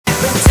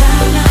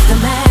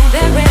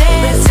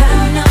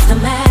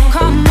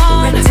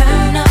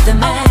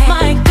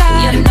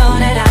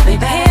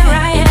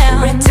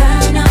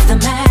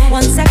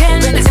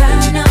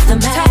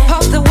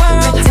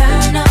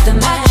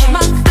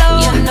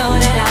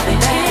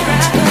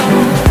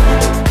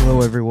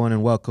everyone,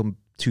 and welcome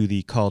to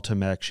the Call to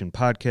Action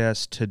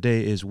podcast.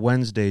 Today is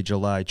Wednesday,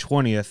 July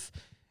 20th,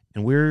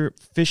 and we're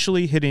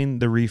officially hitting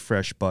the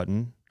refresh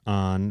button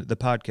on the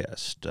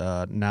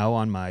podcast. Now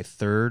on my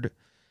third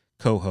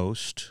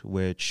co-host,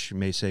 which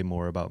may say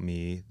more about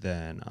me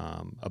than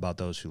about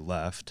those who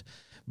left.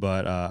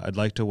 But I'd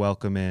like to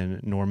welcome in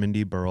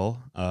Normandy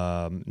Burrell.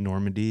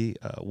 Normandy,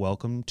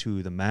 welcome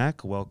to the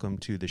MAC. Welcome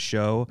to the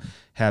show.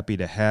 Happy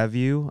to have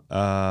you.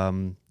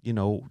 Tell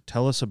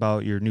us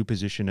about your new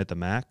position at the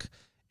MAC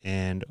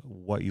and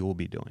what you will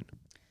be doing.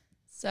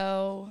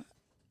 So,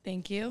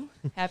 thank you.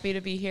 Happy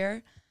to be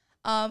here.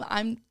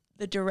 I'm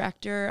the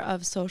director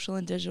of social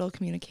and digital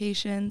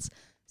communications.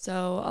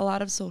 So, a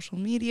lot of social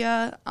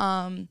media.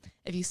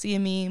 If you see a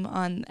meme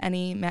on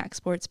any MAC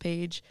Sports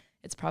page,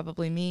 it's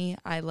probably me.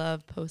 I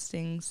love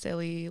posting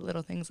silly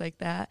little things like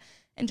that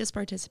and just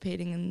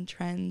participating in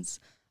trends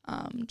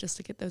just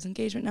to get those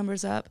engagement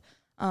numbers up.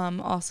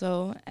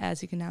 Also,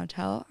 as you can now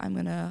tell, I'm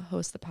going to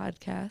host the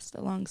podcast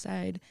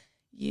alongside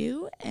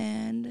you.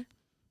 And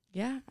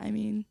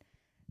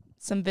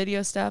some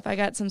video stuff. I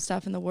got some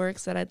stuff in the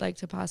works that I'd like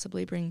to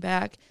possibly bring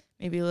back,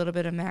 maybe a little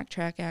bit of Mac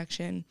track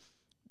action.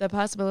 The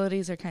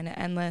possibilities are kind of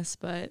endless,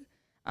 but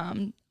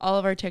all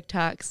of our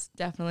TikToks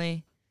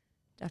definitely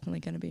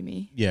going to be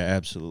me. Yeah,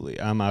 absolutely.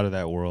 I'm out of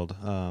that world.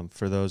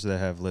 For those that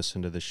have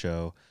listened to the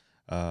show,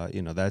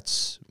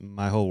 that's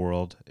my whole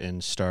world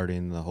in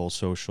starting the whole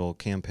social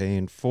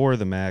campaign for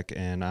the MAC,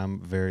 and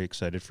I'm very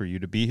excited for you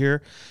to be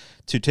here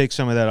to take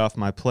some of that off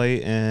my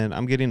plate. And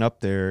I'm getting up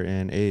there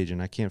in age,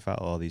 and I can't follow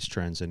all these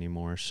trends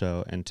anymore.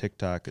 So, and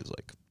TikTok is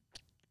like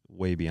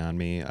way beyond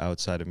me,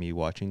 outside of me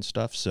watching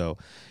stuff. So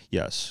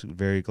yes,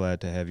 very glad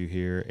to have you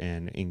here,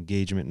 and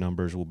engagement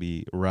numbers will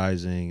be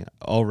rising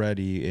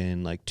already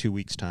in like 2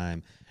 weeks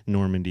time.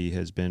 Normandy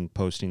has been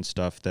posting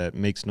stuff that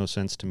makes no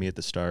sense to me at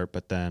the start,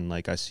 but then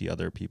like I see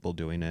other people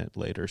doing it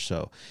later.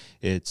 So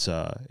it's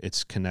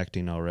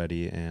connecting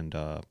already, and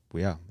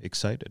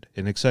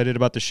excited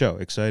about the show.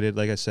 Excited,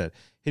 like I said,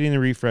 hitting the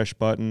refresh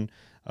button.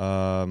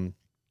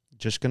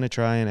 Just going to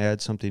try and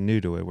add something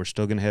new to it. We're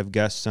still going to have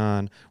guests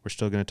on. We're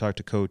still going to talk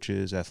to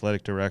coaches,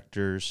 athletic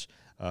directors,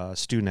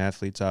 student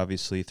athletes,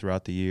 obviously,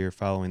 throughout the year,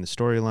 following the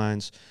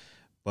storylines.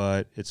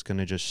 But it's going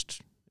to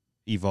just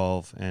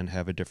evolve and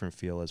have a different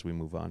feel as we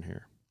move on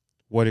here.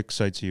 What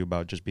excites you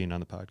about just being on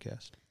the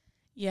podcast?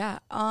 Yeah,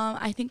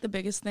 I think the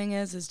biggest thing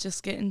is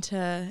just getting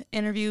to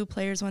interview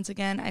players once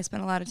again. I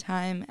spent a lot of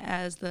time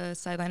as the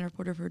sideline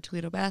reporter for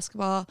Toledo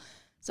basketball,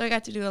 so I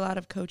got to do a lot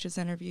of coaches'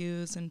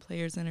 interviews and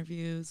players'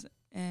 interviews.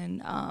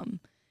 And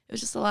it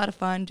was just a lot of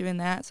fun doing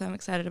that, so I'm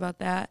excited about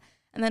that.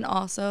 And then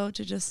also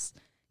to just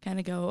kind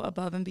of go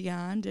above and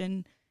beyond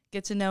and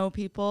get to know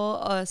people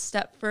a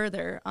step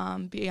further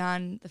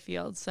beyond the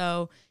field.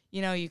 So,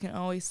 you can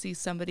always see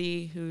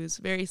somebody who's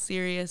very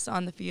serious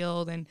on the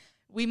field, and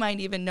we might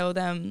even know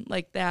them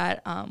like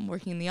that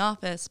working in the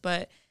office,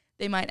 but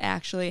they might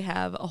actually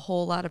have a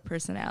whole lot of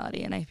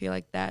personality. And I feel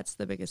like that's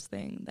the biggest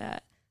thing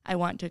that I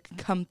want to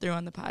come through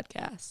on the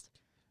podcast.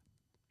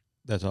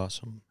 That's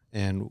awesome.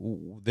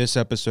 And this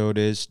episode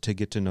is to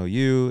get to know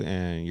you,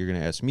 and you're going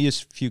to ask me a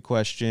few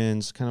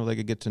questions, kind of like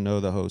a get to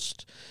know the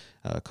host,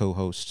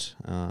 co-host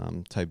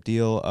type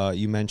deal.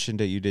 You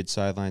mentioned that you did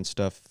sideline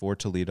stuff for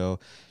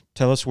Toledo.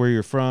 Tell us where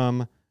you're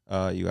from.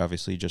 You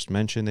obviously just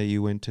mentioned that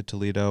you went to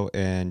Toledo,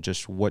 and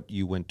just what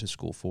you went to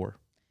school for.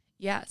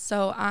 Yeah,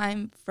 so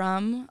I'm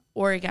from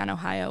Oregon,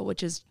 Ohio,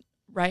 which is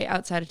right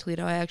outside of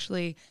Toledo. I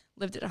actually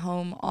lived at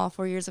home all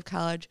 4 years of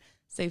college,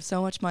 saved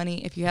so much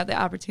money. If you have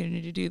the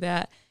opportunity to do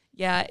that,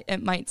 yeah,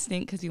 it might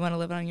stink because you want to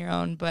live on your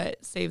own,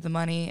 but save the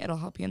money. It'll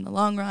help you in the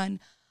long run.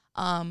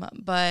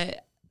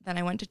 But then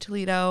I went to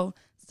Toledo,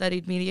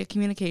 studied media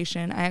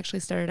communication. I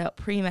actually started out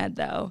pre-med,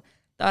 though.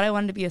 Thought I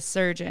wanted to be a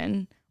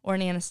surgeon or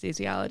an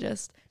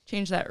anesthesiologist.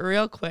 Changed that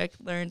real quick.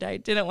 Learned I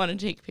didn't want to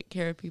take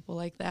care of people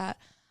like that.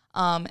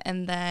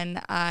 And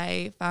then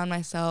I found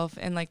myself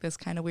in like this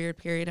kind of weird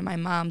period, and my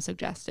mom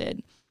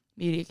suggested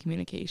media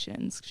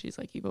communications. She's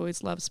like, you've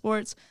always loved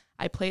sports.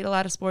 I played a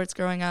lot of sports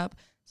growing up.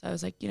 So I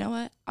was like, you know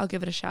what? I'll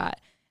give it a shot.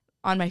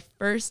 On my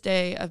first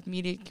day of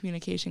media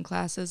communication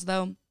classes,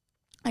 though,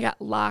 I got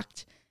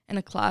locked in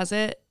a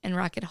closet in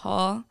Rocket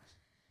Hall.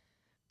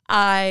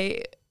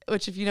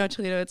 Which if you know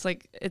Toledo,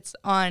 it's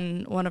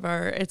on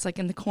it's like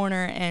in the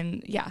corner,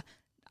 and yeah.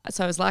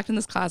 So I was locked in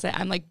this closet.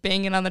 I'm like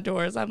banging on the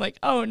doors. I'm like,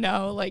 oh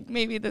no, like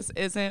maybe this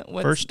isn't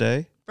what. First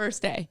day.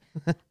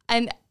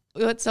 And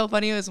what's so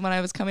funny was when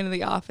I was coming to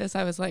the office,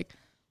 I was like,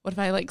 what if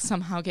I like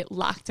somehow get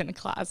locked in a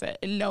closet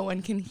and no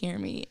one can hear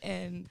me?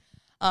 And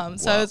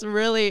so I was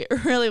really,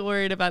 really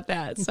worried about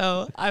that.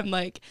 So I'm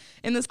like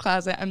in this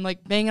closet, I'm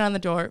like banging on the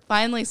door.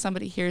 Finally,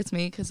 somebody hears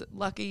me, because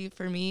lucky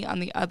for me, on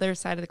the other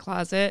side of the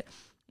closet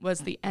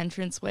was the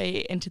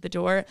entranceway into the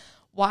door.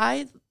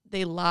 Why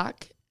they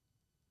lock,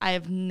 I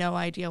have no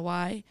idea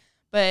why.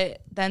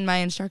 But then my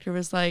instructor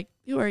was like,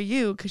 who are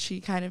you? Because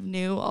she kind of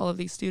knew all of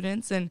these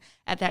students. And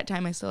at that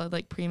time, I still had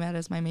like pre-med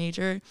as my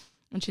major.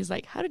 And she's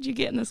like, how did you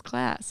get in this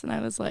class? And I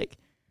was like,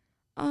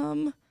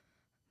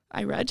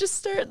 I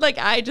registered. Like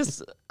I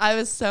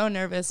was so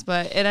nervous,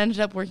 but it ended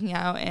up working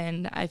out,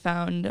 and I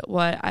found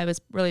what I was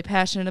really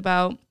passionate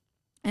about,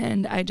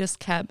 and I just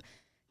kept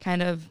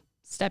kind of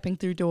stepping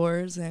through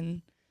doors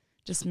and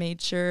just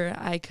made sure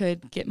I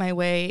could get my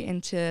way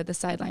into the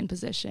sideline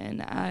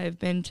position. I've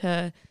been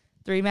to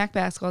 3 MAC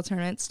basketball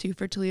tournaments, 2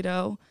 for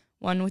Toledo,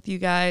 1 with you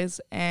guys,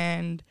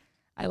 and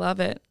I love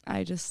it.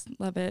 I just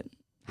love it.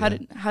 Yeah.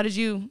 How did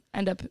you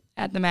end up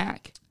at the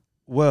MAC?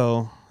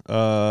 Well,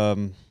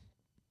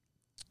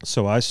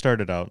 so I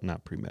started out,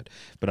 not pre-med,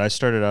 but I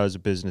started out as a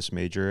business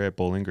major at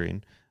Bowling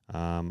Green.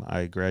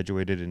 I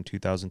graduated in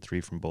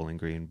 2003 from Bowling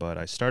Green, but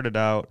I started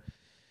out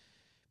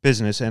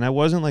business, and I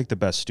wasn't like the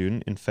best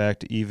student. In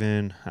fact,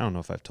 even, I don't know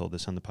if I've told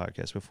this on the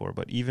podcast before,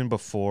 but even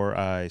before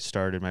I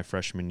started my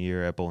freshman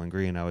year at Bowling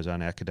Green, I was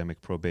on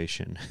academic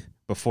probation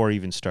before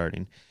even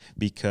starting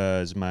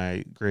because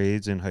my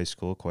grades in high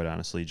school, quite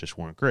honestly, just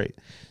weren't great.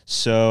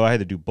 So I had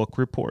to do book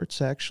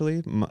reports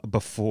actually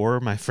before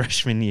my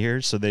freshman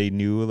year. So they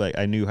knew, like,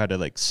 I knew how to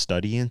like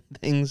study and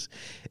things,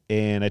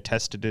 and I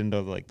tested into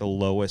like the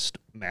lowest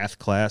math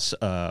class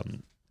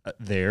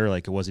there.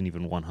 Like it wasn't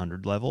even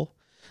 100 level.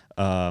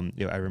 I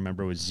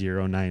remember it was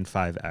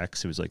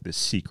 095X. It was like this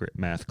secret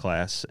math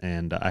class,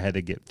 and I had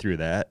to get through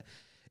that.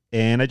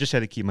 And I just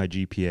had to keep my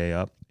GPA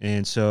up.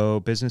 And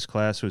so business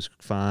class was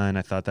fine.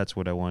 I thought that's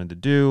what I wanted to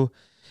do.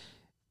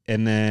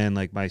 And then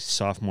like my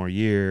sophomore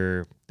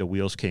year, the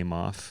wheels came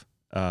off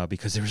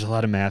because there was a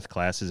lot of math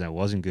classes and it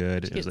wasn't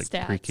good. It was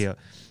like pre-cal.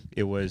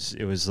 It was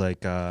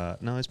like, no,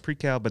 it was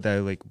pre-cal, but I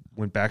like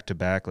went back to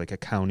back, like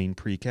accounting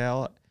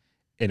pre-cal,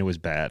 and it was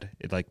bad.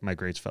 It like my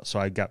grades fell. So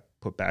I got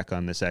put back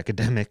on this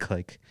academic,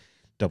 like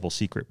double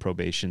secret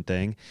probation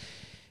thing.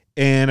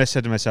 And I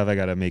said to myself, I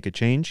got to make a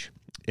change.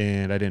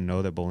 And I didn't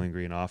know that Bowling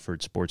Green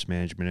offered sports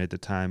management at the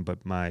time,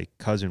 but my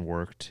cousin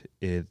worked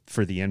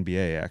for the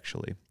NBA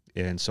actually.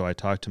 And so I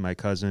talked to my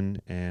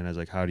cousin and I was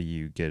like, how do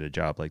you get a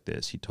job like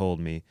this? He told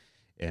me,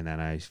 and then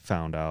I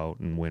found out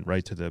and went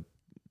right to the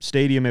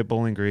stadium at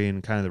Bowling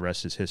Green. Kind of the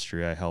rest is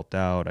history. I helped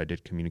out. I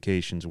did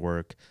communications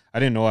work. I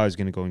didn't know I was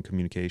going to go in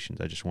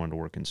communications. I just wanted to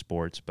work in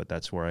sports, but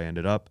that's where I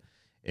ended up.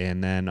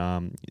 And then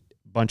a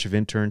bunch of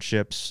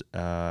internships.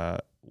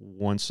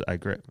 Once I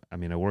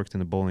worked in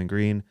the Bowling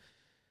Green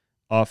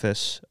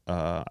office.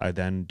 I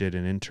then did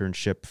an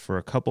internship for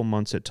a couple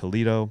months at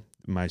Toledo.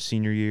 My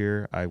senior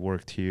year, I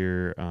worked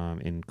here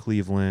in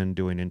Cleveland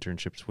doing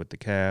internships with the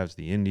Cavs,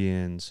 the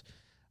Indians,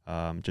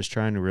 just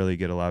trying to really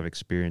get a lot of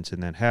experience.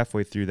 And then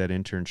halfway through that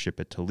internship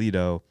at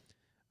Toledo,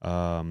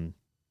 I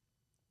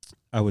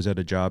was at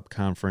a job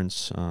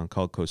conference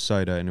called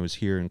COSIDA, and it was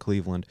here in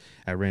Cleveland.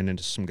 I ran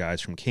into some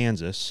guys from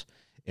Kansas,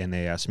 and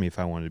they asked me if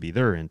I wanted to be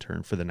their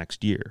intern for the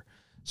next year.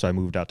 So I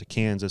moved out to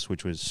Kansas,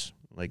 which was,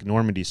 like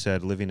Normandy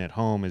said, living at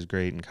home is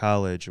great in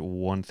college.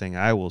 One thing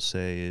I will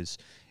say is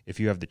if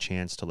you have the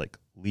chance to like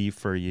leave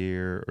for a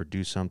year or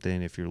do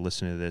something, if you're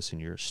listening to this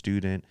and you're a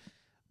student,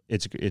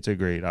 it's a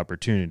great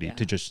opportunity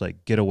to just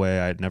like get away.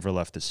 I had never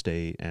left the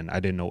state and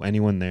I didn't know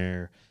anyone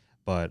there,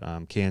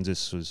 but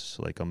Kansas was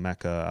like a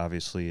mecca,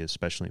 obviously,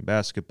 especially in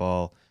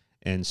basketball.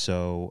 And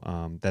so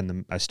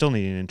then I still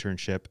needed an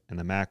internship, and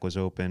the MAC was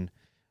open.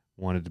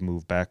 Wanted to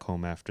move back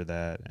home after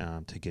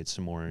that to get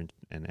some more, and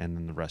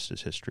then the rest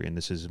is history. And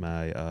this is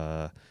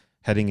my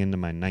heading into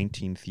my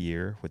 19th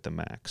year with the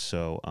MAC.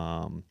 So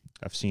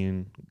I've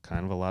seen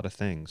kind of a lot of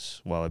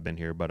things while I've been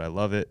here, but I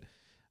love it.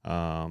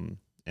 And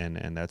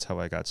that's how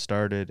I got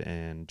started.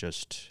 And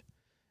just,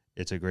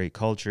 it's a great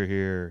culture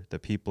here. The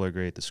people are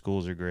great. The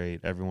schools are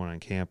great. Everyone on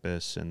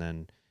campus. And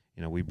then,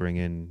 we bring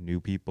in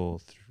new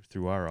people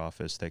through our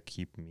office that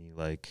keep me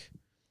like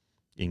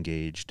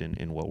engaged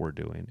in what we're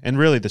doing. And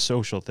really the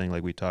social thing,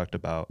 like we talked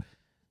about,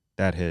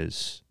 that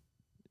has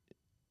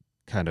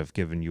kind of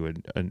given you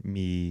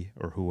me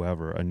or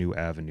whoever a new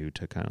avenue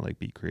to kind of like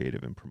be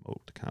creative and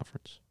promote the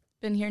conference.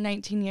 Been here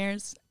 19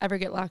 years. Ever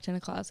get locked in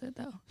a closet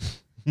though?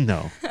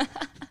 No.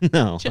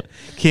 No.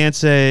 Can't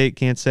say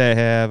I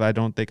have. I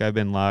don't think I've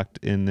been locked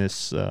in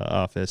this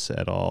office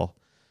at all.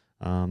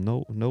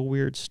 No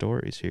weird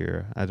stories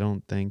here. I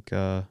don't think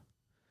I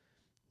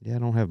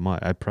don't have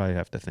much. I'd probably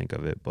have to think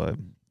of it, but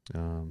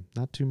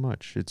not too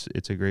much.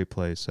 It's a great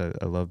place.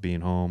 I love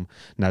being home.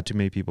 Not too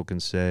many people can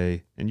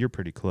say, and you're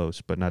pretty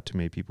close, but not too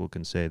many people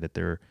can say that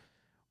they're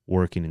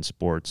working in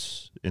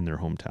sports in their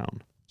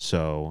hometown.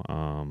 So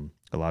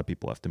a lot of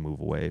people have to move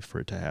away for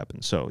it to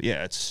happen. So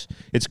yeah, it's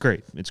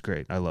great. It's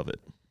great. I love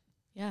it.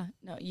 Yeah.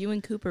 No, you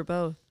and Cooper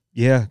both.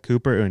 Yeah,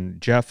 Cooper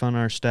and Jeff on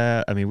our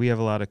staff. I mean, we have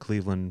a lot of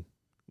Cleveland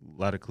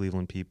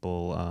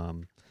people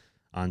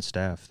on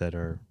staff that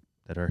are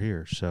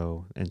here.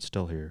 So, and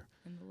still here.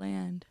 In the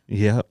land.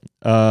 Yeah.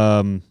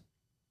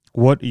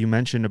 What you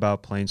mentioned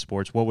about playing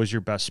sports, what was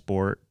your best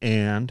sport,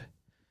 and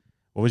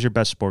what was your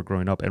best sport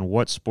growing up, and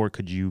what sport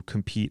could you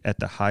compete at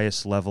the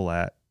highest level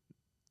at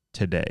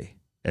today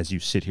as you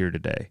sit here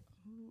today?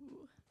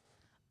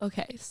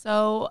 Okay,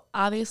 so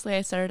obviously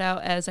I started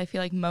out, as I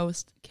feel like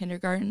most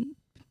kindergarten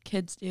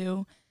kids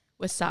do,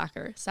 with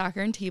soccer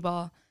and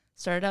t-ball.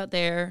 Started out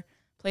there,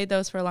 played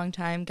those for a long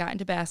time, got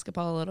into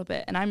basketball a little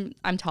bit, and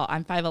I'm tall.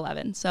 I'm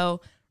 5'11",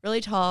 so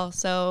really tall.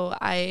 So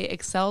I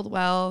excelled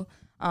well.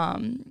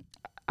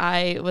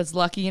 I was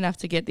lucky enough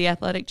to get the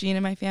athletic gene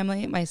in my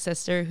family. My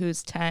sister,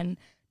 who's 10,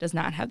 does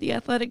not have the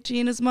athletic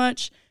gene as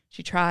much.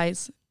 She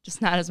tries,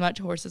 just not as much.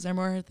 Horses are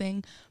more her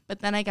thing. But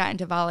then I got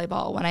into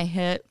volleyball. When I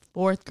hit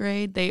 4th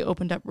grade, they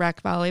opened up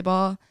rec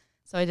volleyball.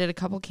 So I did a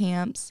couple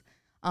camps.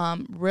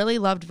 Really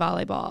loved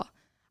volleyball.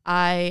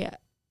 I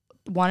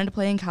wanted to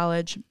play in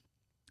college.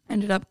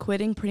 Ended up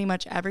quitting pretty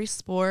much every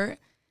sport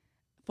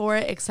for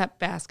it except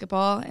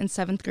basketball in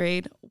 7th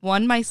grade.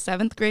 Won my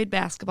 7th grade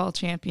basketball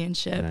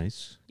championship.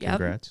 Nice. Yep.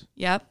 Congrats.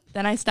 Yep.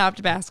 Then I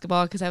stopped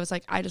basketball because I was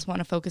like, I just want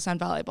to focus on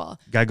volleyball.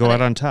 Got to go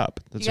out on top.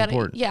 That's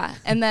important. Yeah.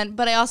 And then,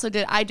 but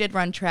I did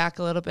run track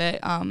a little bit.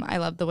 I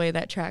love the way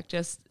that track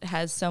just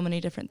has so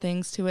many different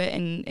things to it,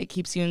 and it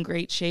keeps you in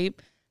great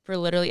shape for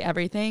literally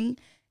everything.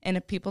 And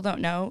if people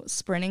don't know,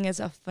 sprinting is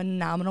a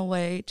phenomenal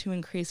way to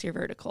increase your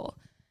vertical.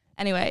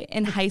 Anyway,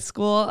 in high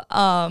school,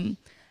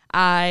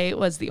 I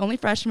was the only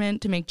freshman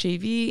to make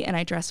JV, and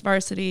I dressed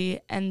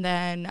varsity. And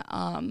then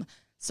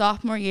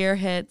sophomore year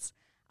hits,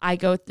 I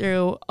go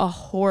through a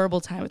horrible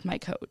time with my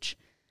coach.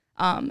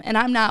 And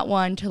I'm not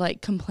one to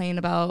like complain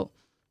about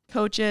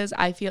coaches.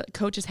 I feel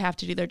coaches have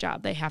to do their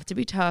job. They have to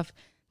be tough.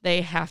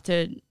 They have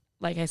to,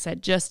 like I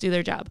said, just do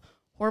their job.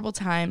 Horrible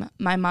time.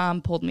 My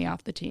mom pulled me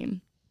off the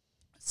team.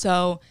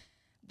 So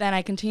then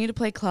I continued to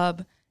play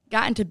club,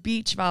 got into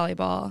beach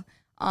volleyball.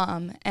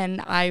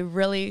 And I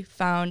really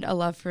found a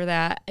love for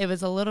that. It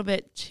was a little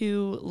bit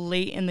too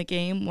late in the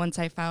game once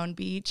I found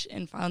beach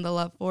and found the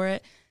love for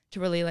it to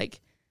really like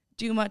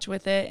do much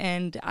with it.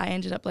 And I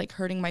ended up like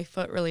hurting my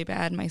foot really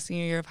bad my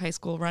senior year of high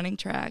school running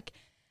track.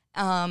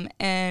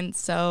 And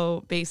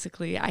so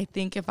basically I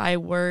think if I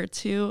were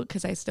to,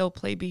 because I still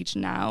play beach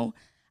now,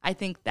 I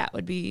think that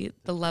would be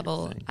the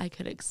level I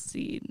could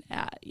exceed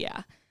at.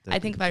 Yeah. I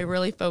think if I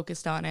really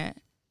focused on it,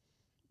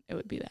 it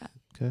would be that.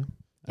 Okay.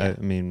 Yeah.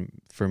 I mean,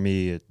 for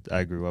me,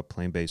 I grew up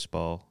playing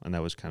baseball, and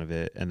that was kind of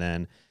it. And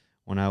then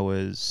when I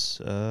was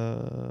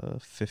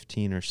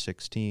 15 or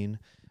 16,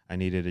 I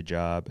needed a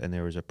job, and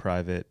there was a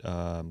private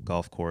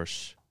golf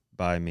course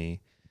by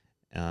me,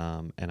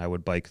 and I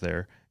would bike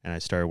there, and I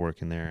started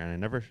working there.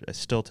 And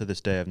still to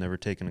this day, I've never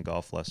taken a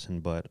golf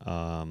lesson, but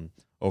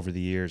over the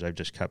years, I've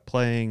just kept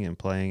playing,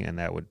 and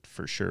that would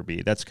for sure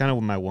that's kind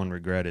of my one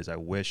regret is I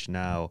wish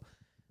now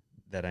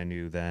that I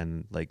knew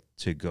then, like,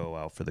 to go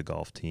out for the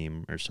golf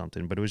team or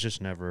something. But it was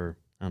just never,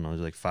 I don't know, it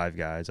was like 5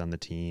 guys on the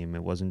team.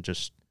 It wasn't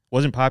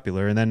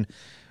popular. And then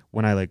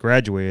when I, like,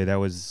 graduated,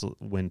 that was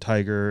when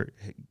Tiger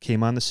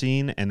came on the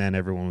scene, and then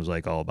everyone was,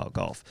 like, all about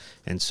golf.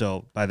 And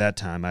so by that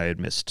time, I had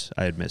missed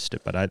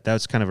it. But that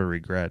was kind of a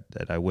regret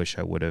that I wish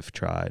I would have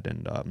tried.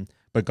 And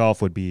but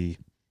golf would be,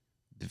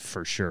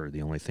 for sure,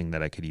 the only thing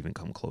that I could even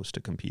come close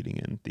to competing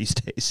in these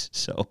days.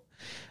 So,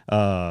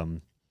 but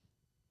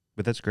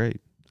that's great.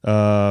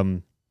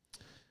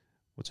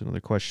 What's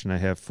another question I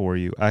have for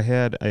you? I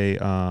had a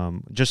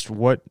just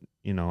what,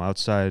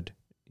 outside,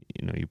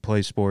 you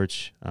play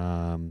sports,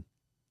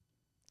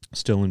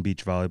 still in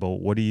beach volleyball.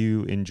 What do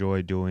you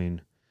enjoy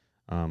doing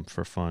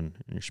for fun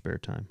in your spare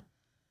time?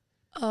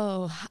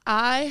 Oh,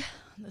 I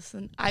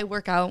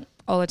work out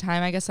all the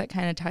time. I guess that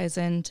kind of ties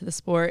into the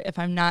sport. If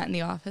I'm not in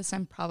the office,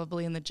 I'm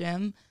probably in the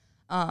gym.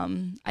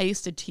 I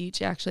used to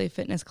teach actually a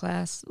fitness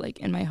class like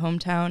in my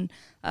hometown,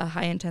 a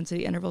high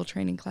intensity interval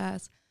training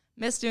class.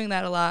 Miss doing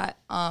that a lot,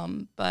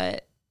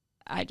 but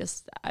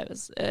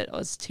it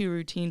was too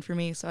routine for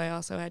me, so I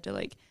also had to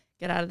like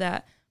get out of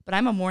that. But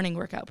I'm a morning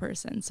workout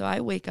person, so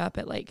I wake up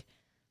at like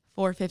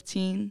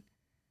 4:15,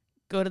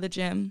 go to the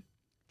gym,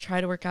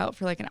 try to work out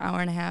for like an hour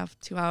and a half,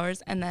 2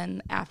 hours, and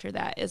then after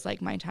that is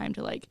like my time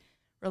to like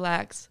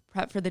relax,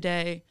 prep for the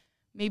day,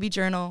 maybe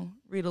journal,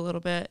 read a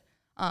little bit,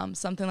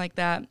 something like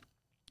that.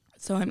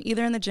 So I'm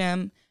either in the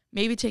gym,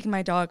 maybe taking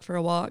my dog for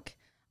a walk,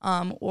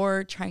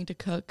 or trying to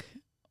cook,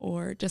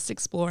 or just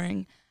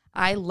exploring.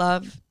 I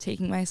love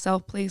taking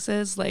myself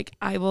places. Like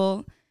I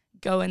will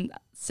go and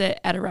sit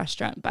at a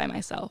restaurant by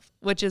myself,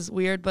 which is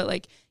weird, but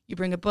like you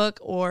bring a book,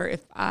 or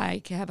if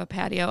I can have a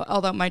patio,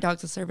 although my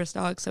dog's a service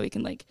dog, so he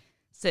can like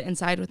sit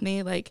inside with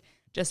me, like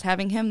just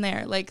having him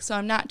there. Like, so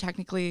I'm not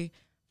technically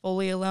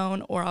fully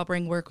alone, or I'll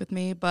bring work with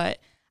me, but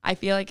I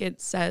feel like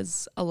it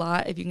says a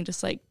lot if you can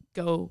just like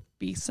go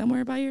be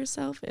somewhere by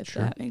yourself, if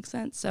Sure. that makes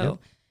sense. So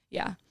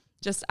yeah,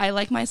 just, I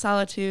like my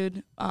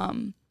solitude.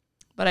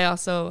 But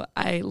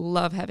I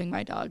love having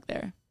my dog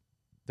there.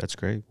 That's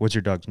great. What's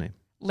your dog's name?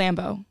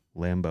 Lambo.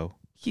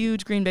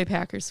 Huge Green Bay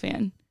Packers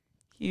fan.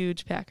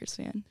 Huge Packers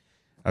fan.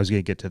 I was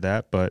going to get to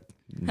that, but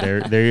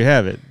there you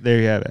have it.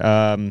 There you have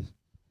it.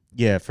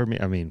 Yeah, for me,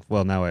 I mean,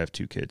 well, now I have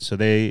 2 kids. So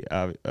they,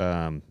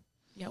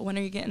 yeah, when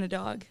are you getting a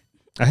dog?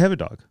 I have a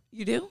dog.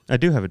 You do? I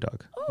do have a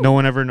dog. Oh. No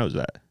one ever knows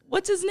that.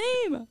 What's his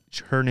name?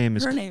 Her name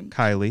is Her name.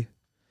 Kylie.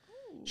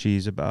 Ooh.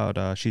 She's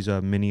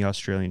a mini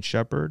Australian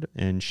Shepherd,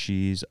 and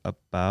she's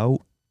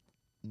about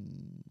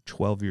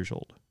 12 years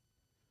old.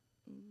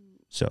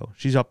 So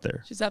she's up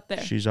there. She's up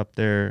there. She's up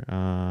there.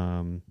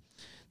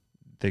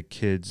 the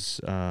kids,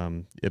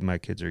 my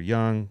kids are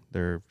young.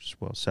 They're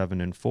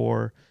 7 and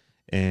 4,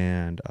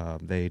 and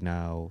they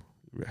now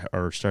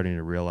are starting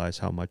to realize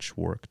how much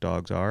work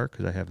dogs are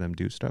because I have them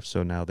do stuff.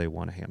 So now they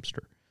want a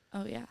hamster.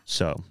 Oh yeah.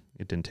 So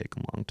it didn't take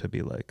them long to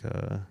be like,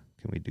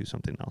 can we do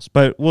something else?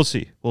 But we'll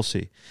see. We'll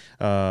see.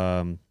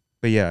 But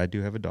yeah, I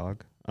do have a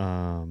dog.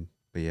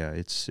 But yeah,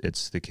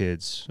 it's the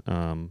kids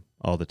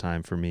all the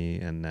time for me,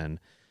 and then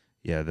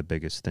yeah, the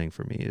biggest thing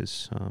for me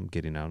is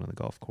getting out on the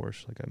golf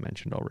course, like I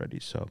mentioned already.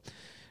 So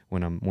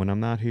when I'm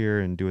not here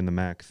and doing the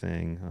MAC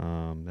thing,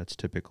 that's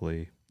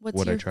typically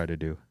what I try to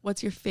do.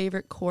 What's your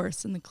favorite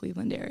course in the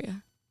Cleveland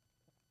area?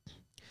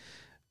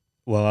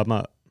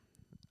 Well,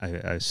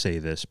 I say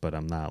this, but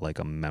I'm not like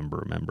a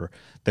member.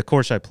 The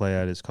course I play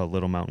at is called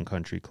Little Mountain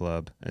Country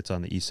Club. It's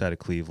on the east side of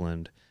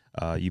Cleveland.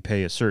 You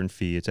pay a certain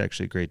fee. It's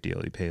actually a great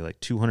deal. You pay like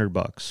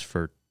 $200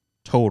 for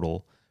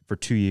total for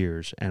 2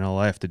 years, and all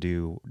I have to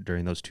do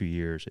during those 2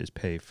 years is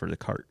pay for the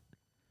cart.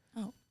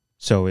 Oh.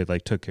 So it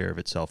like took care of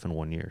itself in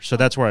 1 year. So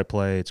that's where I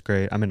play. It's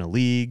great. I'm in a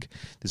league.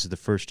 This is the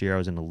first year I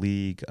was in a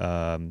league.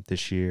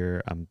 This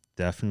year I'm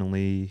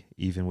definitely,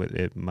 even with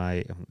it,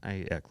 I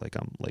act like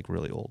I'm like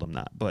really old. I'm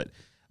not, but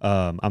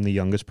I'm the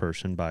youngest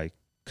person by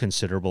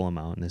considerable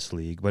amount in this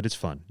league, but it's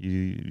fun.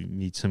 You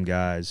meet some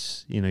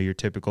guys, your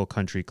typical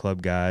country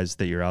club guys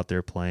that you're out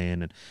there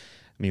playing. And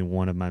I mean,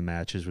 one of my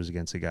matches was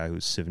against a guy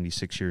who's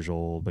 76 years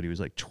old, but he was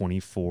like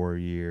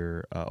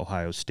 24-year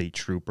Ohio State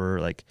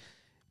trooper. Like,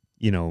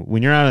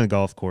 when you're out on the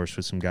golf course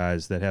with some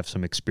guys that have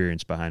some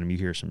experience behind them, you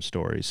hear some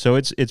stories. So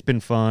it's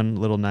been fun.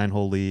 Little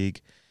 9-hole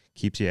league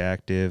keeps you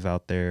active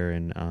out there,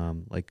 and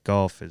like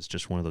golf is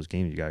just one of those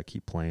games you got to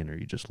keep playing or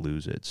you just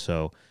lose it.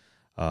 So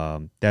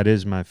that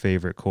is my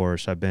favorite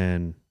course. That's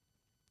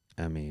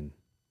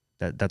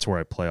where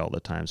I play all the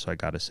time, so I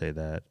got to say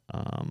that.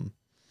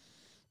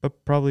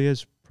 But probably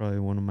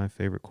one of my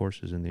favorite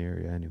courses in the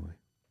area anyway.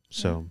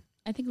 So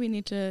I think we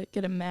need to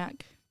get a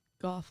MAC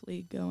golf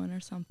league going or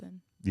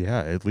something. Yeah,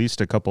 at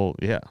least a couple.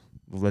 Yeah,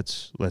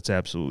 let's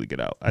absolutely get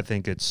out. I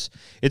think it's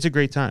a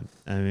great time.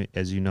 I mean,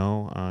 as you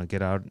know,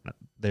 get out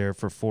there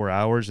for 4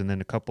 hours and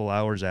then a couple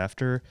hours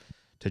after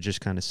to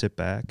just kind of sit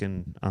back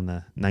and on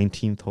the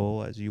 19th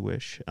hole as you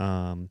wish.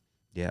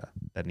 Yeah,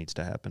 that needs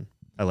to happen.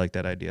 I like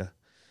that idea.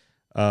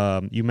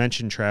 You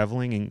mentioned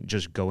traveling and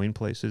just going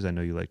places. I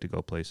know you like to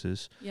go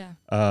places. Yeah.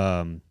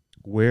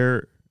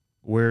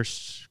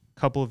 Where's a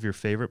couple of your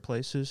favorite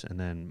places? And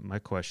then my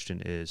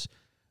question is,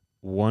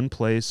 one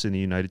place in the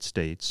United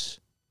States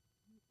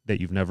that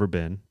you've never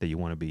been, that you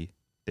want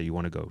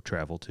to go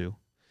travel to,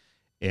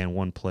 and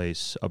one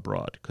place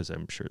abroad, because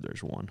I'm sure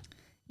there's one.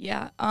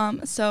 Yeah.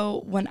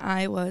 So when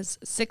I was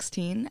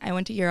 16, I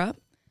went to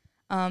Europe.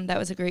 That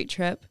was a great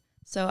trip.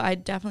 So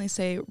I'd definitely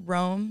say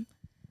Rome,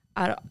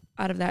 out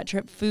of that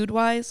trip,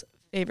 food-wise,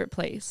 favorite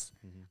place.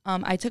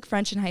 Mm-hmm. I took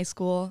French in high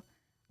school.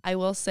 I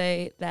will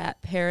say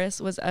that Paris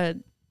was a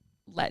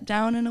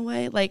letdown in a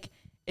way. Like,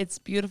 it's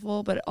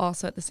beautiful, but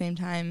also at the same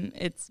time,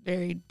 it's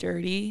very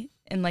dirty,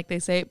 and like they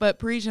say, but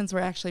Parisians were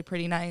actually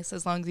pretty nice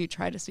as long as you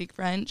try to speak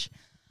French.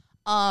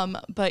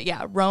 But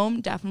yeah, Rome,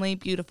 definitely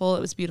beautiful.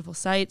 It was beautiful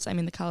sights. I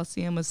mean, the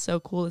Colosseum was so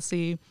cool to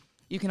see.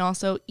 You can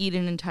also eat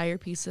an entire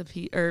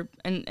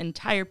an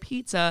entire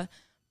pizza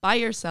by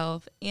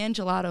yourself and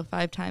gelato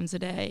 5 times a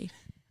day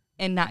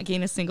and not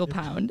gain a single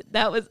pound.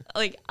 That was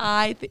like,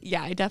 I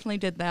definitely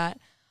did that.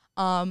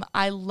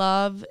 I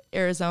love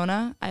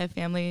Arizona. I have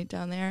family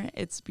down there.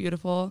 It's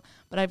beautiful,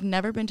 but I've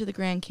never been to the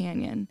Grand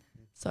Canyon.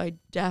 So I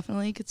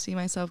definitely could see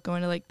myself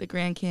going to like the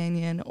Grand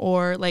Canyon,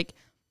 or like,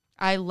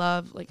 I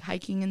love like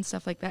hiking and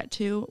stuff like that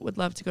too. Would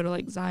love to go to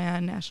like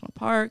Zion National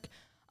Park.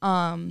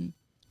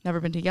 Never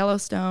been to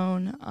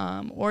Yellowstone,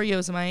 or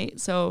Yosemite.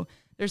 So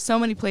there's so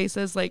many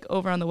places like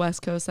over on the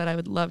West Coast that I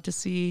would love to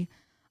see.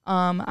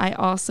 I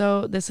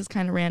also, this is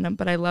kind of random,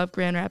 but I love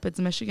Grand Rapids,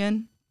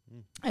 Michigan.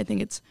 I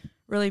think it's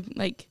really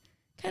like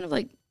kind of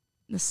like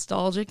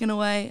nostalgic in a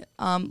way.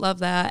 Love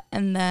that.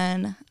 And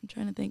then I'm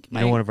trying to think.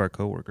 One of our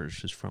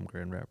coworkers is from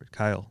Grand Rapids.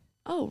 Kyle.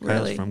 Oh, really?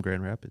 Kyle's from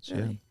Grand Rapids.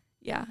 Really?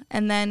 Yeah.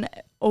 And then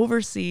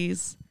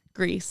overseas,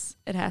 Greece.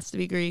 It has to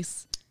be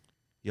Greece.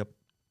 Yep.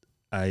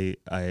 I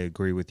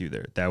agree with you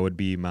there. That would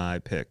be my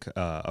pick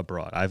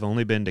abroad. I've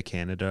only been to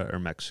Canada or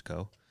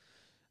Mexico.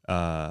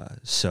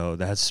 So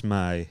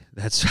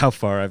that's how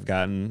far I've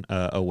gotten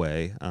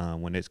away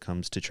when it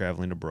comes to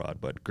traveling abroad.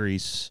 But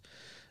Greece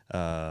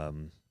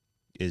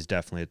is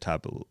definitely a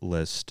top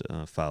list,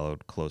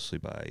 followed closely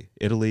by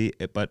Italy.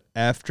 But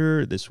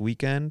after this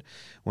weekend,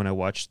 when I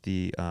watched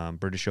the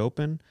British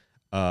Open,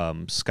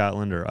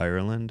 Scotland or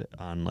Ireland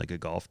on like a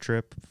golf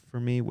trip for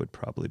me would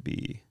probably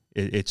be.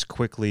 It's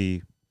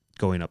quickly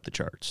going up the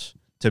charts.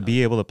 To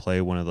be able to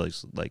play one of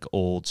those like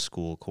old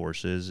school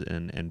courses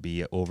and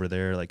be over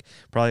there, like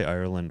probably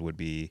Ireland would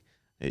be.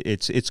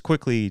 It's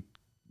quickly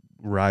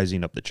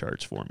rising up the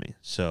charts for me.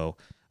 So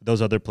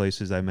those other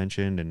places I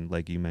mentioned, and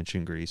like you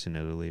mentioned, Greece and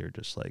Italy, are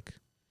just like,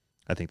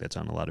 I think that's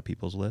on a lot of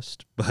people's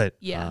list. But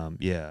yeah,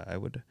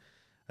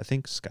 I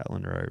think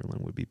Scotland or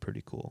Ireland would be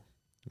pretty cool.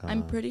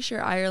 I'm pretty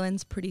sure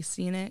Ireland's pretty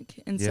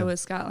scenic, and so Yeah.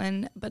 is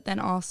Scotland. But then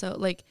also,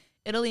 like,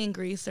 Italy and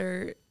Greece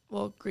are,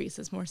 well, Greece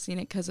is more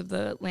scenic because of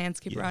the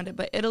landscape Yeah. around it,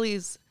 but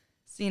Italy's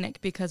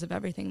scenic because of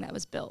everything that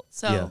was built.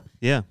 Yeah. So,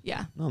 Yeah.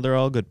 yeah. No, they're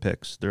all good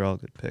picks. They're all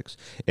good picks.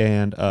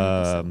 And It'd be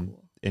so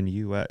cool. in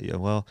U.S., yeah,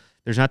 well,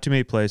 there's not too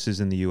many places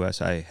in the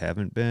U.S. I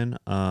haven't been.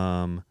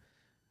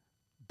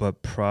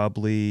 But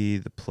probably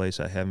the place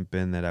I haven't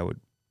been that I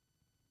would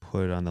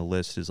put on the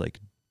list is like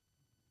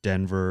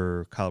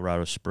Denver,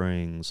 Colorado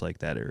Springs, like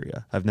that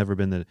area. I've never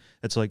been to.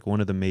 It's like one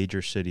of the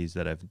major cities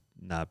that I've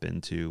not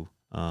been to.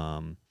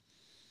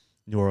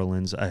 New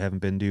Orleans, I haven't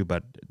been to,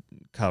 but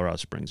Colorado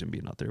Springs and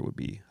being out there would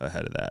be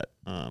ahead of that.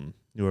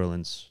 New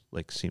Orleans,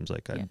 like, seems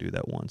like I'd Yeah. do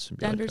that once and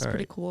be Denver's like, all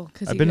pretty right. cool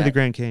because I've been to the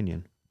Grand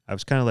Canyon. I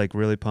was kind of like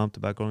really pumped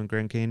about going to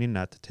Grand Canyon,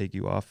 not to take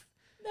you off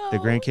the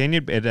Grand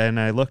Canyon, and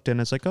I looked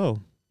and it's like, oh,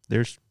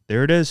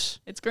 there it is,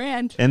 It's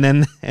grand. and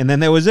then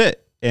that was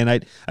it. And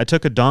I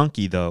took a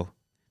donkey though.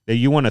 That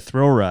you want a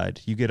thrill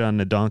ride, you get on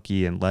the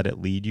donkey and let it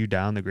lead you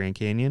down the Grand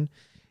Canyon,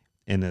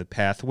 and the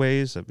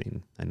pathways. I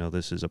mean, I know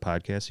this is a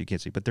podcast, so you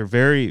can't see, but they're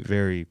very,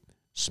 very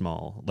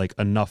small, like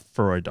enough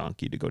for a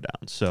donkey to go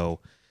down. So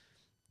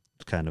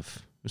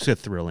it's a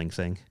thrilling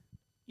thing.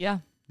 Yeah.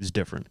 It's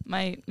different.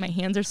 My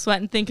hands are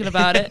sweating thinking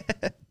about it.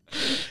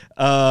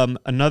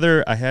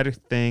 I had a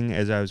thing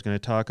as I was going to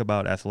talk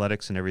about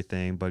athletics and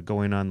everything, but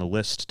going on the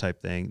list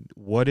type thing.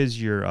 What is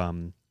your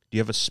do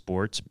you have a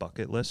sports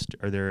bucket list?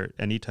 Are there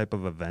any type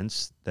of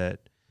events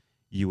that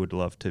you would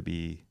love to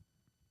be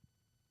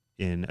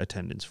in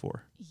attendance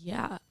for?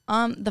 Yeah.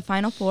 The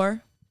Final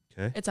Four.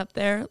 Okay. It's up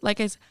there.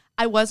 Like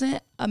I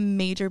wasn't a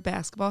major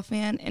basketball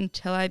fan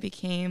until I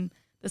became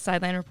the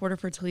sideline reporter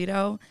for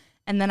Toledo.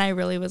 And then I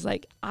really was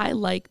like, I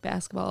like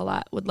basketball a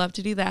lot. Would love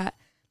to do that.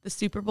 The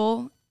Super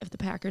Bowl, if the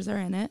Packers are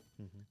in it.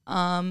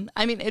 Mm-hmm.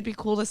 I mean, it'd be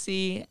cool to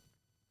see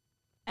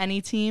any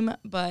team,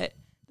 but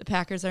the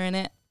Packers are in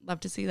it.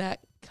 Love to see that.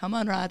 Come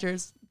on,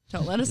 Rodgers.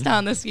 Don't let us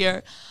down this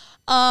year.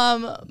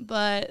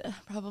 But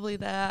probably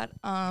that.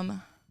 I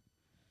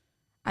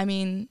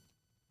mean,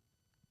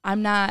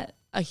 I'm not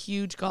a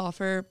huge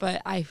golfer,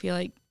 but I feel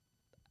like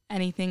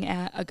anything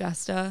at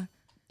Augusta.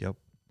 Yep.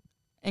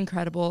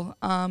 Incredible.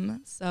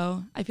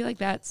 So I feel like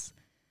that's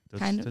a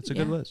yeah,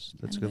 good list.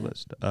 That's a good kind of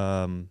list.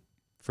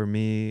 For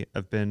me,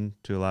 I've been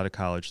to a lot of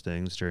college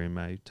things during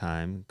my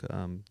time.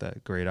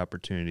 That great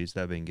opportunities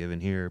that have been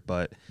given here,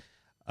 but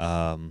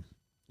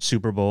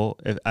Super Bowl.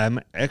 If I'm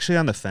actually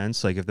on the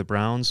fence. Like if the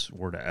Browns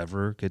were to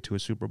ever get to a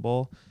Super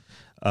Bowl,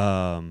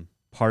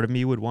 part of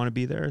me would want to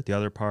be there. The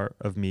other part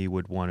of me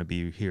would want to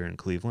be here in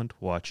Cleveland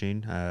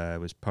watching. I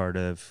was part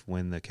of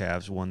when the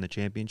Cavs won the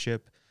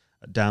championship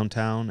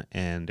downtown,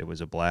 and it was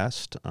a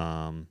blast.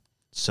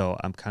 So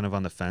I'm kind of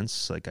on the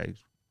fence. Like I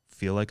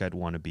feel like I'd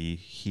want to be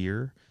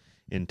here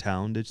in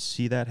town to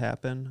see that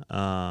happen.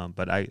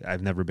 But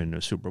I've never been to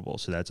a Super Bowl,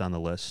 so that's on the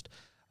list.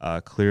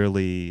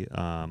 Clearly,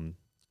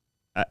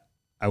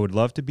 I would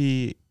love to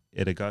be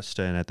at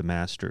Augusta and at the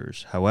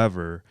Masters.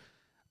 However,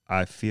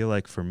 I feel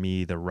like for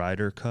me, the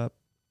Ryder Cup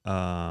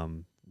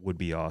would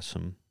be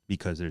awesome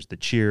because there's the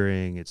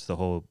cheering. It's the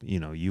whole,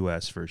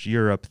 U.S. versus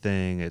Europe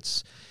thing.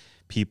 It's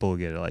people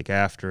get like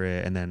after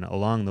it. And then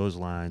along those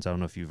lines, I don't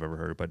know if you've ever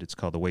heard, but it's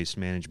called the Waste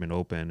Management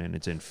Open, and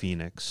it's in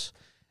Phoenix.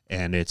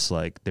 And it's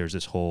like there's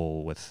this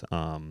hole with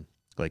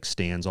like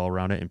stands all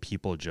around it, and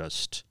people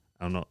just,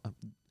 I don't know.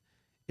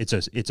 It's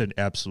an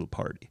absolute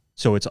party.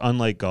 So it's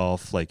unlike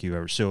golf, like you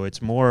ever. So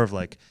it's more of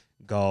like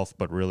golf,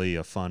 but really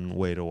a fun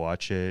way to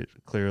watch it.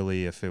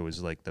 Clearly, if it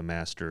was like the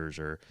Masters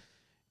or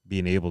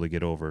being able to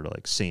get over to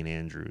like St.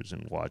 Andrews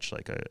and watch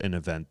like an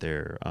event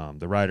there,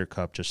 the Ryder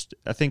Cup, just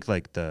I think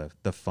like the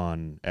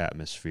fun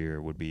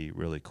atmosphere would be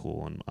really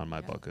cool on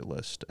my bucket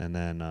list. And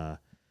then I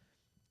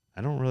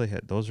don't really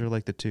have, those are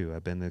like the two.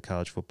 I've been to the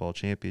college football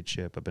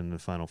championship. I've been to the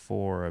Final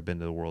Four. I've been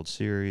to the World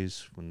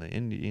Series when the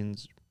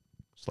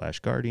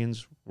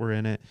Indians/Guardians were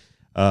in it.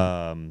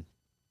 I've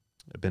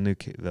been to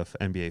the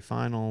NBA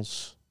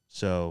Finals,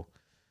 so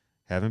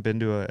haven't been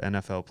to an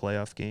NFL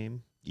playoff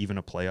game, even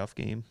a playoff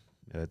game.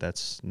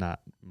 That's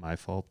not my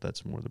fault.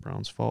 That's more the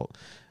Browns' fault.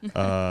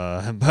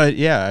 But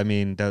yeah, I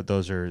mean,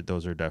 those are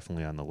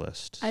definitely on the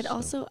list.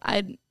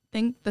 I'd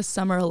think the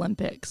Summer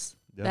Olympics.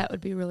 Yep. That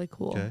would be really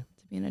cool Okay.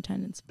 to be in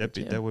attendance.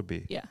 That would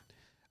be. Yeah.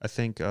 I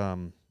think.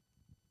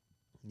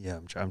 Yeah,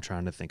 I'm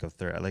trying to think of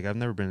third. Like I've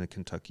never been to the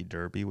Kentucky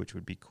Derby, which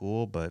would be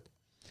cool, but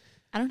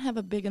I don't have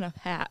a big enough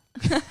hat.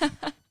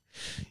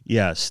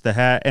 yes, the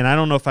hat, and I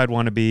don't know if I'd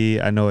want to be.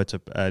 I know it's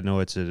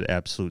an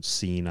absolute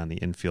scene on the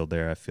infield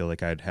there. I feel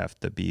like I'd have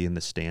to be in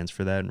the stands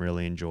for that and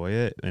really enjoy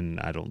it,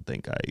 and I don't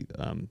think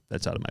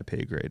that's out of my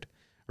pay grade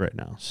right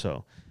now.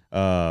 So,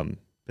 but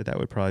that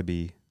would probably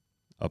be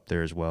up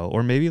there as well,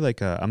 or maybe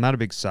like I'm not a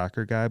big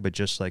soccer guy, but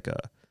just like a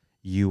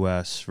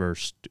U.S.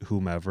 versus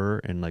whomever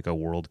in like a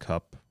World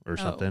Cup or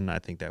something. I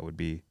think that would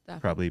be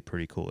probably a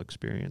pretty cool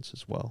experience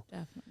as well.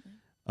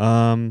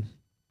 Definitely.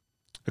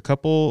 A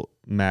couple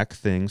Mac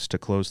things to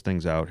close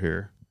things out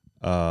here.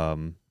 A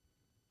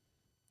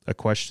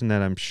question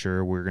that I'm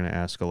sure we're going to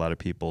ask a lot of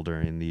people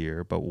during the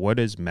year, but what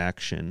is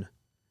Maction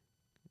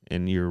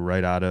and you're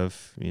right out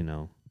of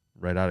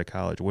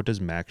college, what does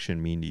Maction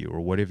mean to you,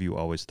 or what have you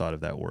always thought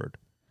of that word?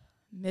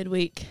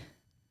 Midweek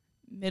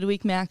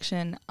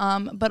Maction.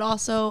 But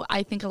also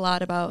I think a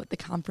lot about the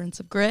Conference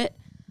of Grit,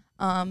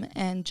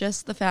 and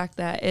just the fact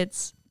that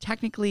it's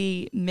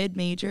technically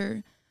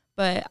mid-major,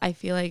 but I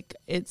feel like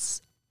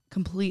it's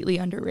completely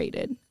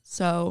underrated.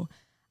 So,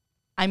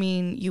 I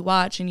mean, you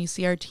watch and you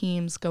see our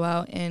teams go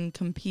out and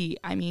compete.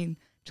 I mean,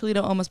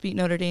 Toledo almost beat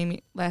Notre Dame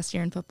last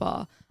year in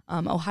football.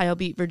 Ohio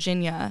beat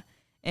Virginia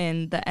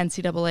in the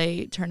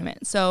NCAA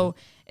tournament. So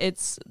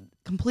it's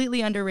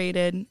completely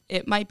underrated.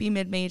 It might be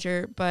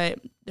mid-major, but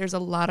there's a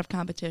lot of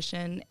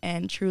competition,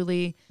 and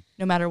truly,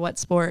 no matter what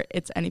sport,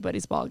 it's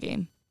anybody's ball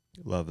game.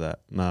 Love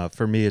that.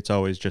 For me, it's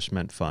always just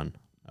meant fun.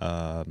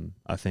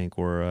 I think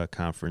we're a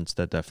conference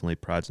that definitely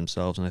prides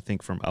themselves, and I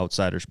think from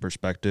outsiders'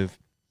 perspective,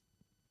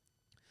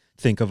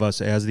 think of us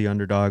as the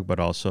underdog, but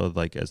also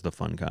like as the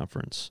fun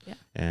conference. Yeah.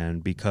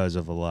 And because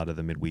of a lot of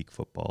the midweek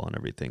football and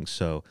everything.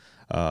 So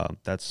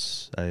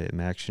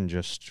Maction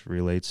just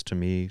relates to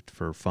me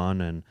for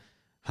fun and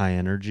high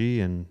energy,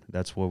 and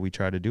that's what we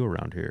try to do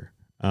around here.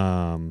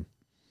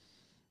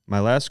 My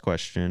last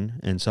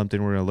question, and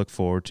something we're going to look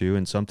forward to,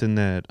 and something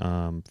that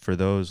for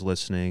those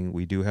listening,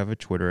 we do have a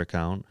Twitter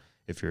account.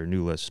 If you're a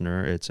new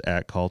listener, it's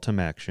at Call to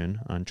Maction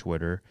on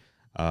Twitter.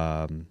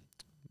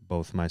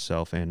 Both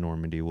myself and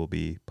Normandy will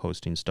be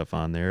posting stuff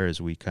on there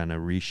as we kind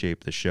of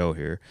reshape the show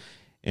here.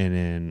 And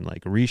in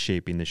like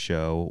reshaping the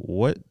show,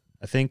 what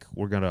I think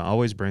we're going to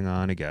always bring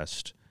on a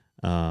guest.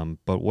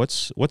 But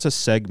what's a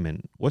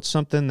segment? What's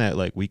something that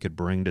like we could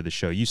bring to the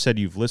show? You said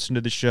you've listened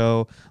to the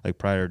show like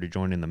prior to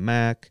joining the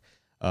MAC.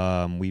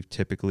 We've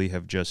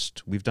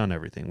done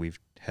everything. We've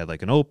had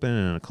like an open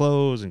and a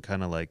close, and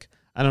kind of like,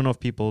 I don't know if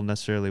people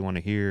necessarily want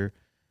to hear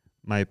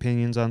my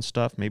opinions on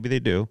stuff. Maybe they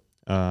do,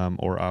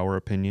 or our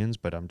opinions,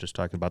 but I'm just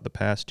talking about the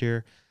past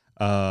here.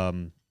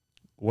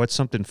 What's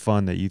something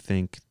fun that you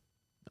think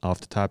off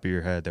the top of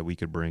your head that we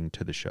could bring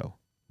to the show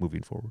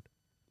moving forward?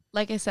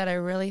 Like I said, I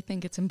really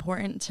think it's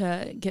important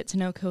to get to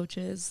know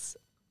coaches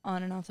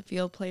on and off the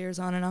field, players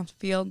on and off the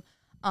field.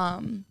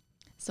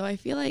 So I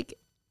feel like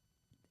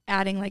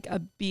adding like a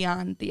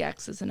Beyond the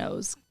X's and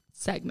O's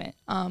segment,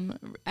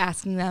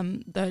 asking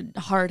them the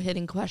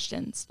hard-hitting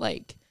questions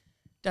like,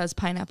 does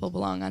pineapple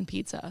belong on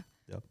pizza?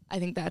 Yep. I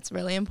think that's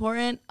really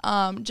important.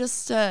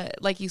 Just to,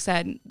 like you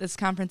said, this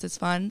conference is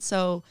fun,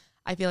 so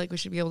I feel like we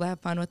should be able to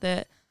have fun with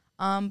it.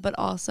 But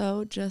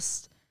also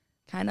just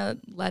kind of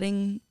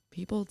letting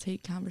people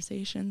take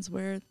conversations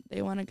where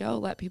they want to go,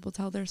 let people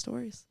tell their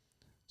stories.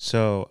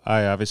 So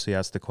I obviously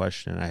asked the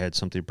question. I had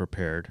something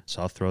prepared,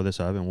 so I'll throw this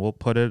up, and we'll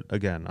put it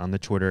again on the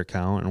Twitter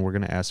account, and we're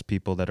going to ask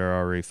people that are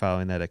already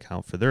following that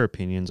account for their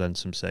opinions on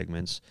some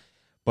segments.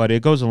 But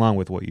it goes along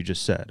with what you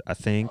just said. I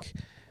think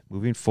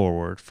moving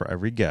forward, for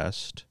every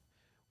guest,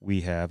 we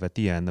have at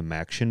the end the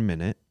Maction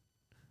Minute.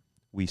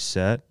 We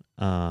set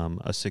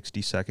a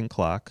 60-second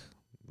clock,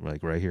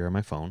 like right here on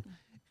my phone,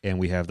 and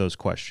we have those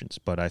questions.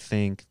 But I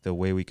think the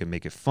way we can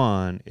make it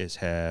fun is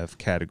have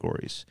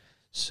categories.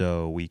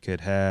 So we could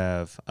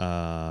have,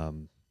 I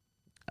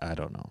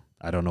don't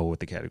know what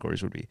the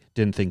categories would be.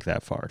 Didn't think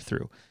that far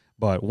through.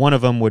 But one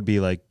of them would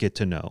be like get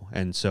to know.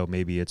 And so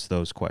maybe it's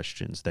those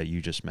questions that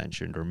you just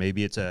mentioned, or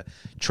maybe it's a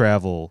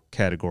travel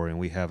category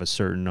and we have a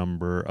certain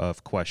number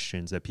of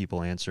questions that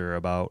people answer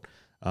about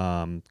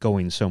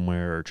going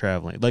somewhere or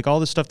traveling. Like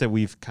all the stuff that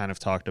we've kind of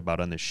talked about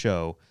on this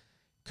show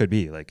could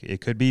be like, it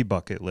could be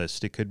bucket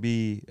list, it could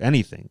be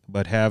anything,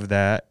 but have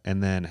that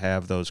and then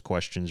have those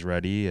questions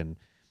ready, and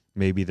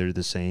maybe they're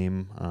the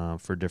same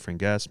for different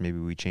guests. Maybe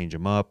we change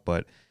them up,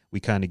 but we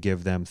kind of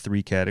give them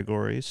 3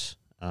 categories.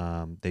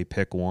 They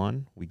pick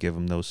one. We give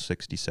them those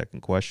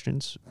 60-second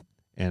questions,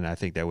 and I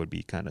think that would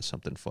be kind of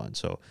something fun.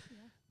 So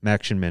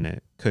Maction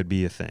Minute could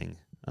be a thing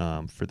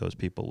for those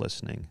people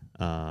listening.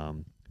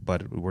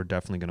 But we're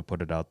definitely going to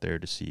put it out there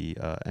to see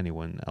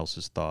anyone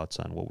else's thoughts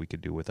on what we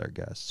could do with our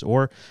guests,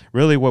 or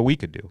really what we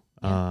could do.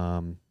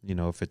 Yeah.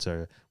 If it's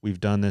we've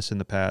done this in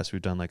the past,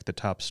 we've done like the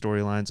top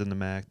storylines in the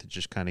MAC to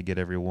just kind of get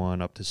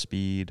everyone up to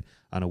speed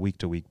on a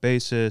week-to-week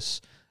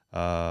basis.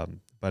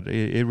 But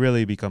it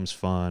really becomes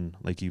fun,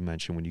 like you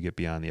mentioned, when you get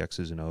beyond the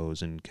X's and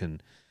O's and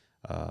can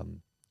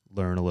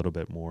learn a little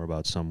bit more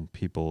about some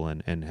people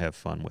and have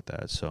fun with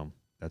that. So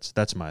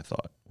that's my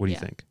thought. What do you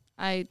think?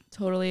 I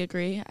totally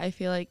agree. I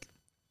feel like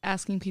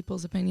asking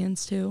people's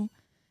opinions too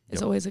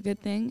is always a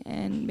good thing,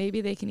 and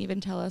maybe they can even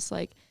tell us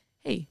like,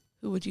 hey,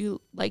 who would you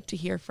like to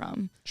hear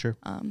from? Sure.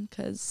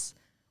 Because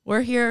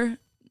we're here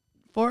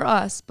for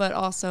us, but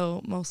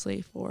also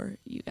mostly for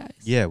you guys.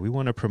 Yeah, we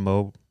want to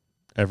promote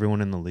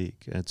everyone in the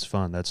league. It's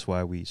fun. That's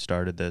why we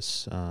started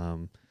this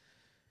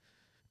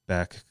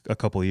back a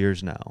couple of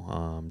years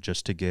now,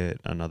 just to get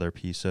another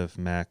piece of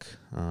MAC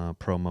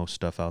promo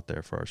stuff out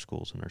there for our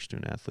schools and our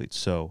student athletes.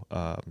 So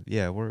I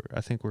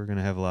think we're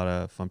gonna have a lot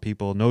of fun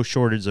people. No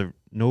shortage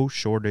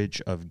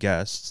of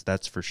guests,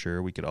 that's for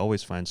sure. We could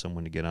always find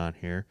someone to get on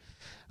here.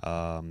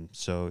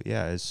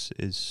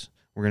 As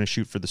we're going to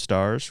shoot for the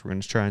stars. We're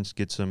going to try and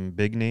get some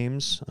big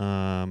names.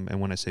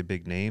 And when I say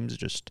big names,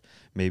 just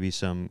maybe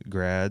some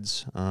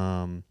grads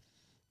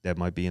that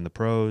might be in the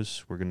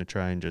pros. We're going to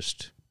try and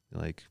just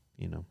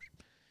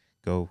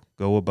go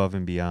above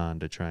and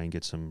beyond to try and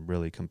get some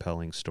really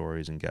compelling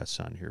stories and guests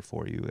on here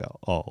for you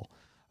all.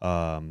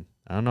 I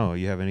don't know.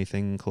 You have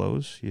anything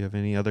close? You have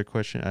any other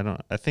question?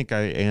 I think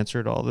I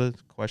answered all the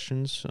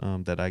questions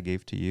that I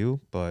gave to you,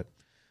 but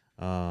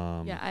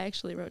yeah, I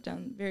actually wrote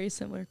down very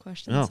similar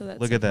questions. Oh, so that's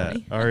look so at that.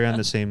 funny. Already on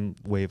the same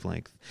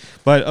wavelength.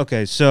 But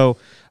okay, so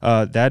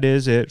that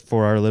is it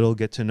for our little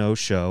get to know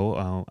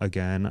show.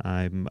 Again,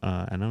 I'm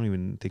I don't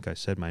even think I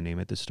said my name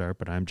at the start,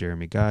 but I'm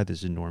Jeremy Guy.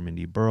 This is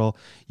Normandy Burl.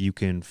 You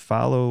can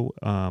follow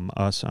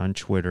us on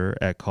Twitter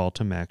at Call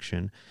to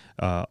Maction.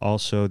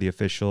 Also, the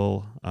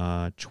official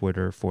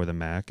Twitter for the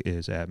MAC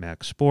is at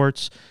Mac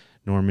Sports.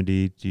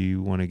 Normandy, do you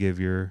want to give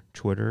your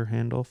Twitter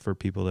handle for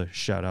people to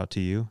shout out to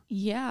you?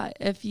 Yeah,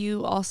 if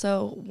you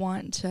also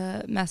want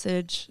to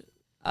message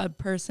a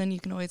person, you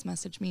can always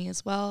message me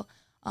as well.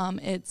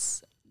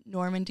 It's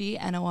Normandy,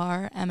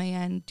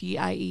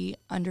 NORMANDIE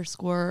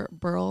 _Burl,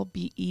 BERL.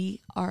 You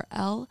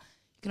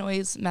can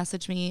always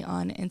message me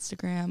on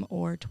Instagram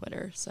or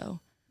Twitter.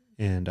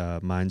 And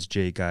mine's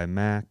J Guy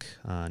Mac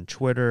on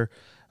Twitter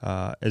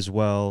as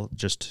well.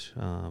 Just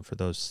for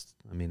those,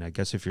 I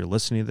guess if you're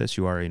listening to this,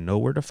 you already know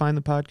where to find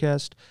the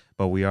podcast,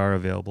 but we are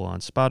available on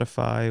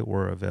Spotify.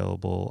 We're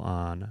available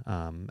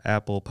on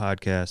Apple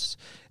Podcasts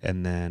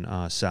and then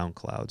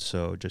SoundCloud.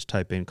 So just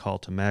type in Call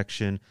to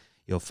Maction.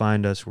 You'll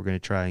find us. We're going to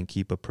try and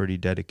keep a pretty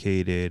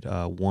dedicated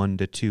 1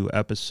 to 2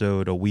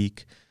 episode a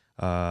week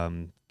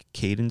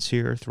cadence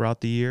here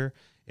throughout the year.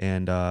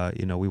 And,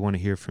 we want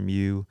to hear from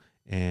you.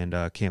 And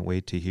can't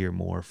wait to hear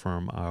more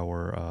from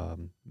our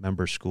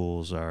member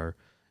schools, our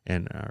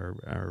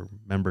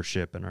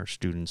membership and our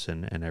students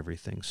and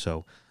everything.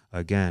 So,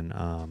 again,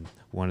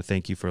 we want to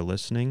thank you for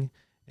listening.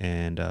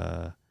 And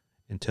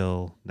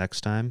until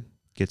next time,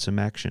 get some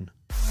action.